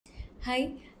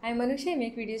Hi, I'm Anusha. I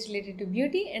make videos related to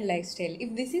beauty and lifestyle.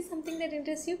 If this is something that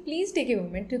interests you, please take a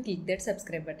moment to click that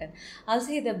subscribe button. Also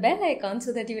hit the bell icon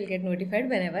so that you will get notified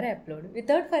whenever I upload.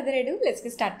 Without further ado, let's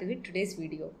get started with today's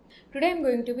video. Today I'm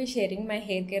going to be sharing my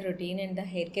hair care routine and the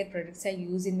hair care products I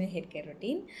use in my hair care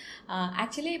routine.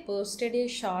 Actually, I posted a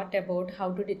short about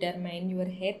how to determine your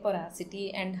hair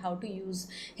porosity and how to use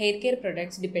hair care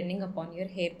products depending upon your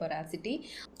hair porosity.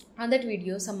 On that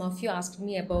video, some of you asked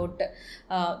me about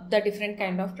the different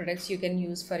kind of products you can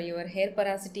use for your hair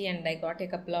porosity, and I got a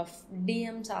couple of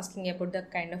DMs asking about the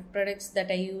kind of products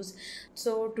that I use.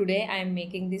 So today I am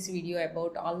making this video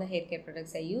about all the hair care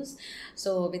products I use.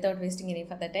 So without wasting any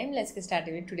further time, let's get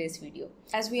started with today's video.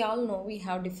 As we all know, we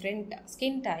have different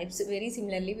skin types. Very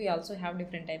similarly, we also have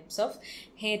different types of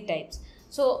hair types.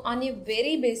 So on a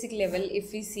very basic level,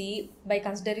 if we see by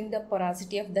considering the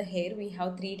porosity of the hair, we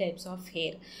have three types of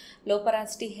hair: low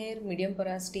porosity hair, medium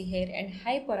porosity hair, and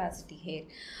high porosity hair.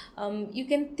 You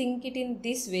can think it in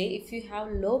this way: if you have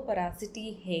low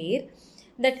porosity hair,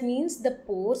 that means the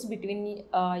pores between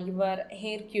your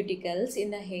hair cuticles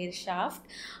in the hair shaft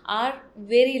are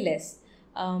very less.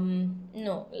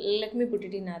 No, let me put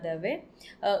it in another way.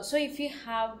 So if you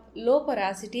have low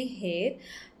porosity hair,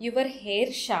 your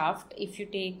hair shaft, if you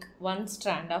take one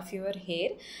strand of your hair,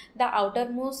 the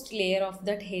outermost layer of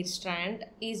that hair strand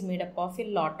is made up of a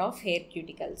lot of hair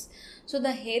cuticles. So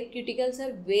the hair cuticles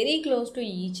are very close to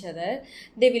each other.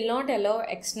 They will not allow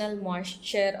external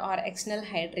moisture or external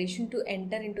hydration to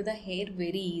enter into the hair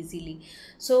very easily.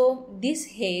 So this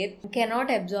hair cannot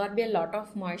absorb a lot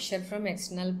of moisture from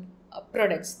external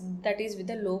products, that is with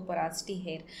the low porosity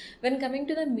hair. When coming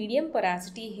to the medium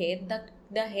porosity hair,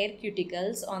 the hair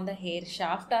cuticles on the hair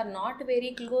shaft are not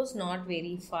very close, not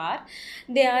very far.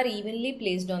 They are evenly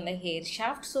placed on the hair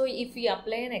shaft. So if we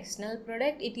apply an external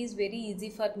product, it is very easy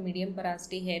for medium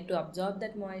porosity hair to absorb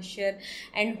that moisture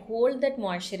and hold that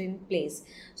moisture in place.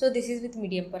 So this is with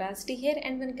medium porosity hair.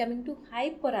 And when coming to high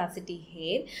porosity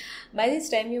hair, by this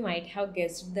time you might have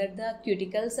guessed that the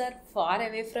cuticles are far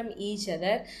away from each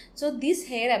other. So this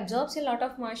hair absorbs a lot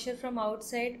of moisture from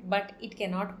outside, but it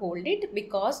cannot hold it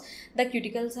because the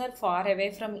cuticles are far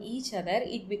away from each other.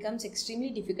 It becomes extremely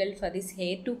difficult for this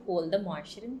hair to hold the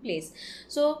moisture in place.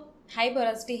 So high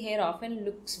porosity hair often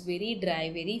looks very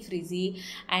dry, very frizzy,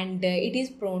 and it is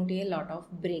prone to a lot of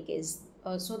breakage.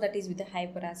 So that is with the high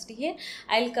porosity hair.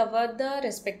 I'll cover the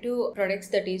respective products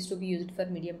that is to be used for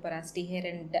medium porosity hair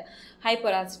and high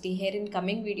porosity hair in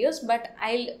coming videos, but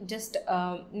I'll just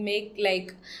I'll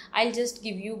just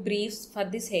give you briefs for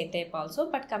this hair type also.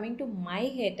 But coming to my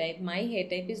hair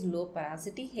type is low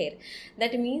porosity hair.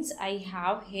 That means I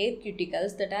have hair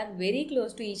cuticles that are very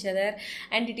close to each other,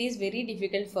 and it is very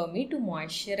difficult for me to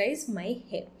moisturize my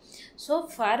hair. So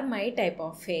for my type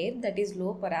of hair, that is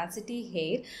low porosity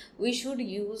hair, we should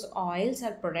use oils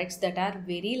or products that are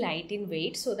very light in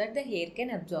weight so that the hair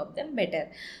can absorb them better.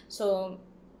 So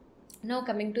now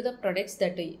coming to the products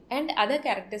and other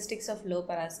characteristics of low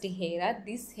porosity hair are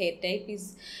this hair type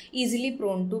is easily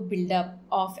prone to buildup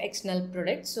of external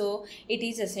products. So it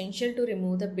is essential to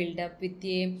remove the buildup with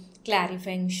a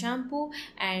clarifying shampoo,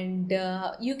 and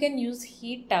you can use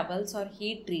heat towels or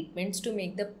heat treatments to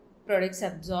make the products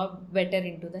absorb better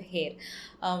into the hair.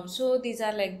 So these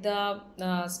are like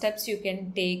the steps you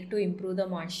can take to improve the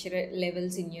moisture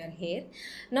levels in your hair.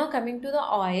 Now coming to the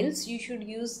oils, you should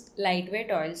use lightweight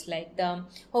oils like the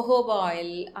jojoba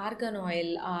oil, argan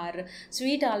oil, or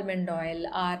sweet almond oil,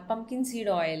 or pumpkin seed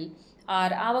oil, or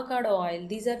avocado oil.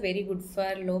 These are very good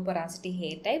for low porosity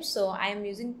hair types. So I am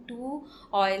using two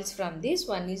oils from this.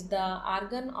 One is the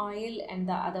argan oil and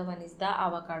the other one is the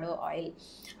avocado oil.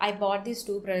 I bought these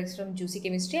two products from Juicy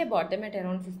Chemistry. I bought them at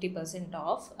around 50%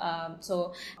 off.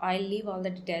 So I'll leave all the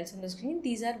details on the screen.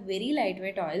 These are very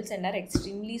lightweight oils and are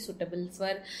extremely suitable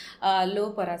for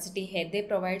low porosity hair. They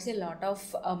provide a lot of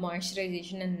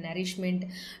moisturization and nourishment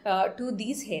to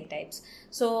these hair types.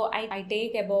 So I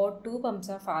take about 2 pumps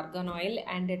of argan oil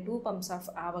and 2 pumps of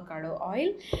avocado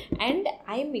oil, and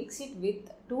I mix it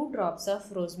with 2 drops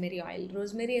of rosemary oil.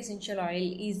 Rosemary essential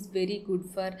oil is very good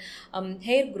for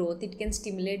hair growth. It can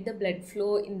stimulate the blood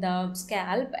flow in the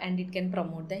scalp and it can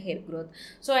promote the hair growth.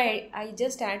 So I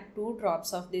just add 2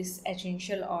 drops of this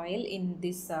essential oil in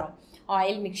this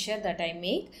oil mixture that I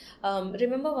make.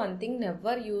 Remember one thing,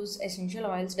 never use essential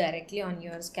oils directly on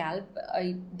your scalp.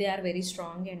 They are very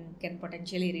strong and can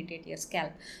potentially irritate your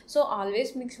scalp. So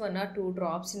always mix 1 or 2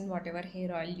 drops in whatever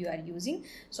hair oil you are using.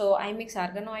 So I mix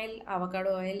argan oil,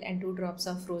 avocado oil, and 2 drops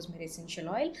of rosemary essential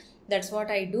oil. That's what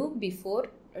I do before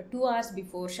 2 hours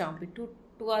before shampoo.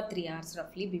 2 or 3 hours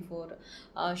roughly before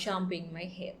shampooing my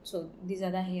hair. So these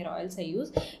are the hair oils I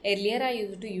use. Earlier I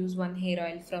used to use one hair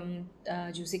oil from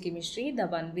Juicy Chemistry, the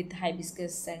one with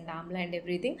hibiscus and amla and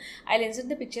everything. I'll insert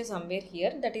the picture somewhere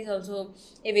here. That is also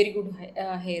a very good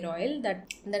hair oil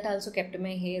that also kept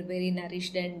my hair very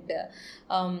nourished and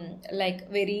like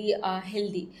very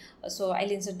healthy. So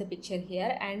I'll insert the picture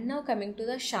here. And now coming to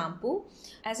the shampoo,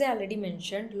 as I already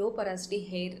mentioned, low porosity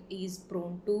hair is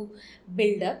prone to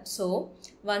build up. So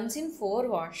once in 4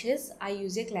 washes I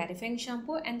use a clarifying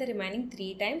shampoo, and the remaining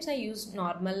 3 times I use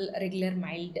normal regular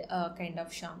mild kind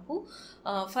of shampoo.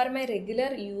 For my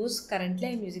regular use, currently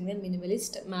I am using the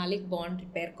Minimalist Maleic Bond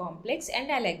Repair Complex,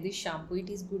 and I like this shampoo. It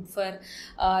is good for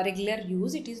regular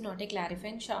use. It is not a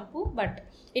clarifying shampoo, but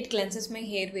it cleanses my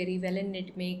hair very well and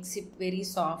it makes it very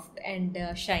soft and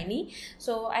shiny.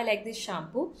 So I like this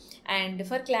shampoo. And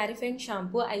for clarifying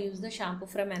shampoo, I use the shampoo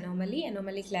from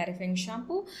Anomaly clarifying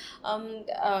shampoo.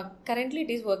 Currently it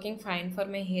is working fine for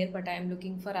my hair, but I am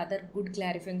looking for other good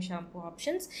clarifying shampoo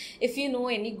options. If you know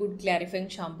any good clarifying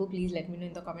shampoo, please let me know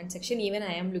in the comment section. Even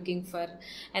I am looking for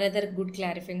another good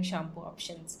clarifying shampoo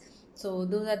options. So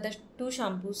those are the 2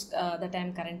 shampoos that I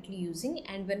am currently using.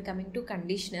 And when coming to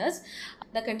conditioners,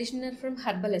 the conditioner from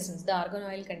Herbal, the Argan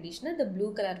Oil Conditioner, the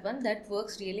blue color one, that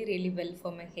works really well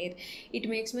for my hair. It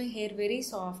makes my hair very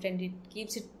soft and it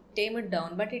keeps it tame it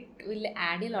down, but it will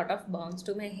add a lot of bounce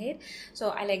to my hair. So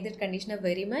I like that conditioner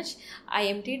very much. I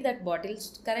emptied that bottle.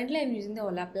 Currently I am using the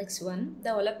Olaplex one.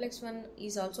 The Olaplex one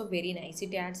is also very nice.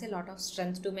 It adds a lot of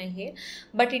strength to my hair,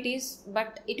 but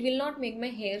it will not make my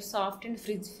hair soft and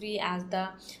frizz free as the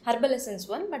Herbal Essence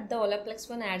one, but the Olaplex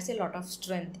one adds a lot of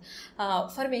strength.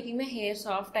 For making my hair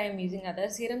soft, I am using other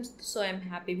serums, so I am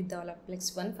happy with the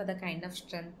Olaplex one for the kind of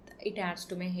strength it adds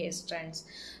to my hair strands.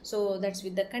 So that's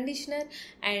with the conditioner.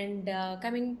 And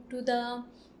coming to the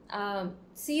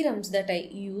serums that I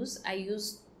use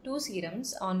 2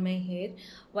 serums on my hair.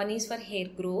 One is for hair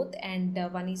growth and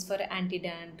one is for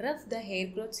anti-dandruff. The hair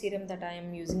growth serum that I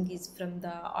am using is from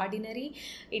the Ordinary.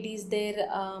 It is their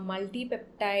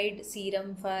multi-peptide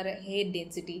serum for hair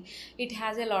density. It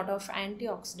has a lot of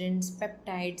antioxidants,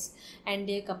 peptides, and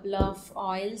a couple of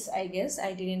oils, I guess.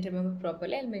 I didn't remember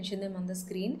properly. I'll mention them on the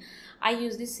screen. I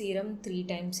use this serum 3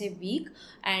 times a week,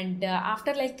 and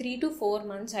after like 3 to 4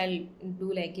 months I'll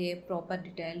do like a proper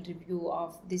detailed review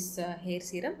of this hair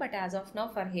serum. But as of now,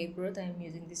 for hair growth I am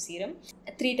using this serum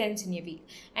 3 times in a week.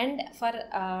 And for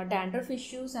dandruff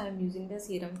issues, I am using the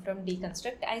serum from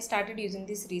Deconstruct. I started using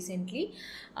this recently.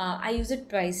 I use it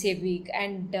twice a week,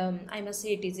 and I must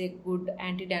say it is a good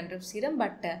anti-dandruff serum,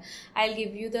 but I'll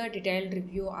give you the detailed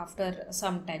review after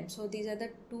some time. So these are the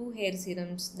 2 hair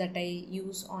serums that I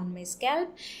use on my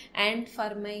scalp. And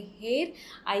for my hair,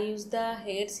 I use the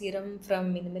hair serum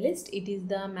from Minimalist. It is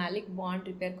the Maleic Bond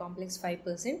Repair Complex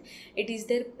 5%. It is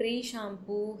their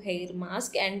pre-shampoo hair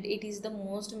mask, and it is the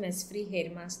most mess-free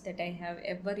hair mask that I have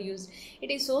ever used.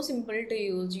 It is so simple to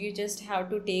use. You just have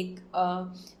to take a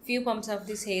few pumps of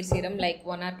this hair serum, like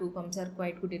 1 or 2 pumps are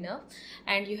quite good enough,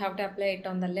 and you have to apply it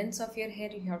on the length of your hair.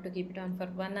 You have to keep it on for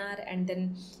 1 hour, and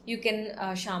then you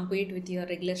can shampoo it with your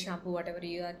regular shampoo, whatever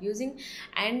you are using,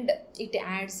 and it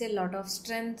adds a lot of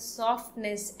strength,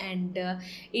 softness, and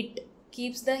it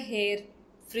keeps the hair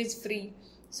frizz-free.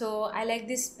 So I like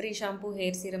this pre-shampoo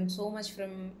hair serum so much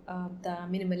from the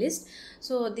Minimalist.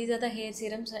 So these are the hair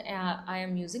serums I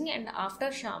am using. And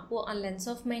after shampoo, on length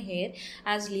of my hair,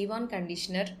 as leave-on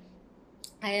conditioner,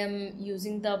 I am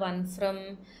using the one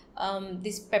from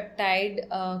this peptide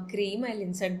cream. I'll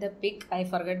insert the pic. I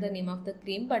forgot the name of the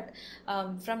cream, but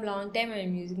from long time I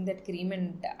am using that cream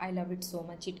and I love it so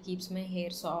much. It keeps my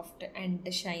hair soft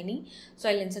and shiny. So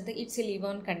I'll insert it's a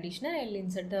leave-on conditioner. I'll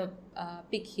insert the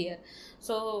pic here.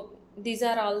 So these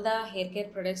are all the hair care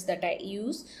products that I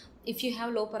use. If you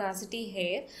have low porosity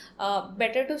hair,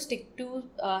 better to stick to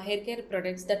hair care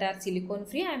products that are silicone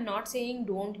free. I am not saying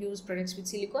don't use products with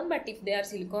silicone, but if they are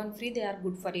silicone free, they are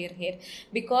good for your hair,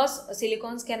 because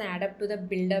silicones can add up to the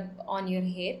buildup on your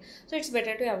hair. So it's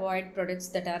better to avoid products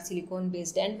that are silicone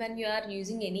based. And when you are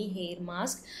using any hair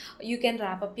mask, you can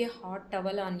wrap up a hot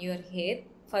towel on your hair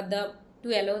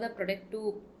to allow the product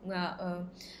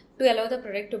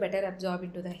to better absorb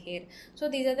into the hair. So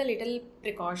these are the little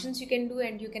precautions you can do,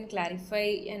 and you can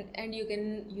clarify and you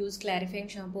can use clarifying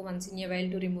shampoo once in a while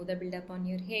to remove the buildup on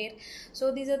your hair.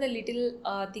 So these are the little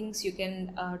things you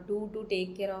can do to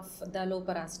take care of the low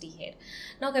porosity hair.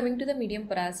 Now coming to the medium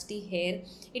porosity hair,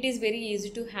 it is very easy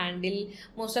to handle.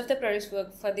 Most of the products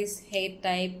work for this hair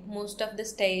type. Most of the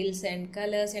styles and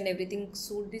colors and everything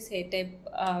suit this hair type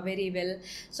very well.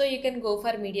 So you can go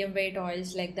for medium weight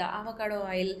oils like the avocado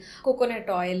oil, coconut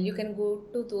oil. You can go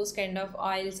to those kind of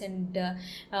oils and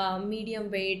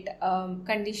medium weight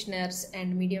conditioners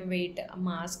and medium weight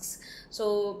masks.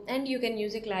 So, and you can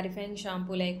use a clarifying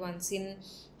shampoo like once in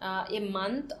a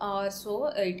month or so.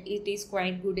 It is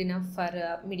quite good enough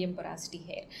for medium porosity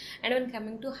hair. And when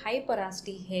coming to high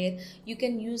porosity hair, you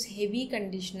can use heavy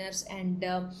conditioners and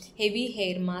heavy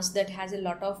hair mask that has a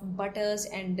lot of butters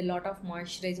and a lot of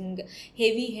moisturizing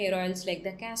heavy hair oils like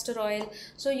the castor oil.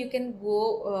 So you can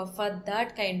go for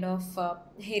that kind of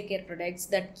hair care products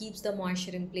that keeps the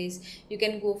moisture in place. You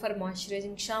can go for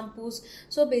moisturizing shampoos.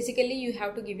 So basically you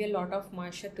have to give a lot of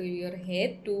moisture to your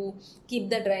hair to keep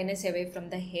the dryness away from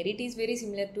the hair. It is very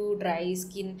similar to dry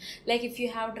skin. Like if you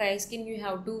have dry skin, you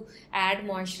have to add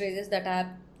moisturizers that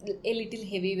are a little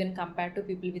heavy when compared to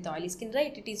people with oily skin,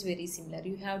 right? It is very similar.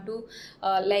 You have to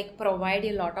like provide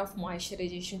a lot of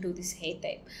moisturization to this hair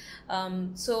type.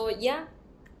 So yeah,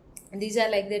 these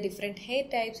are like the different hair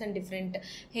types and different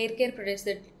hair care products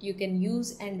that you can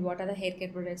use, and what are the hair care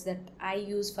products that I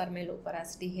use for my low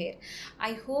porosity hair.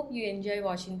 I hope you enjoy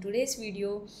watching today's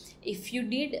video. If you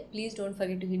did, please don't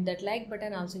forget to hit that like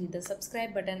button, also hit the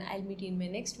subscribe button. I'll meet you in my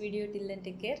next video. Till then,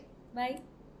 take care. Bye.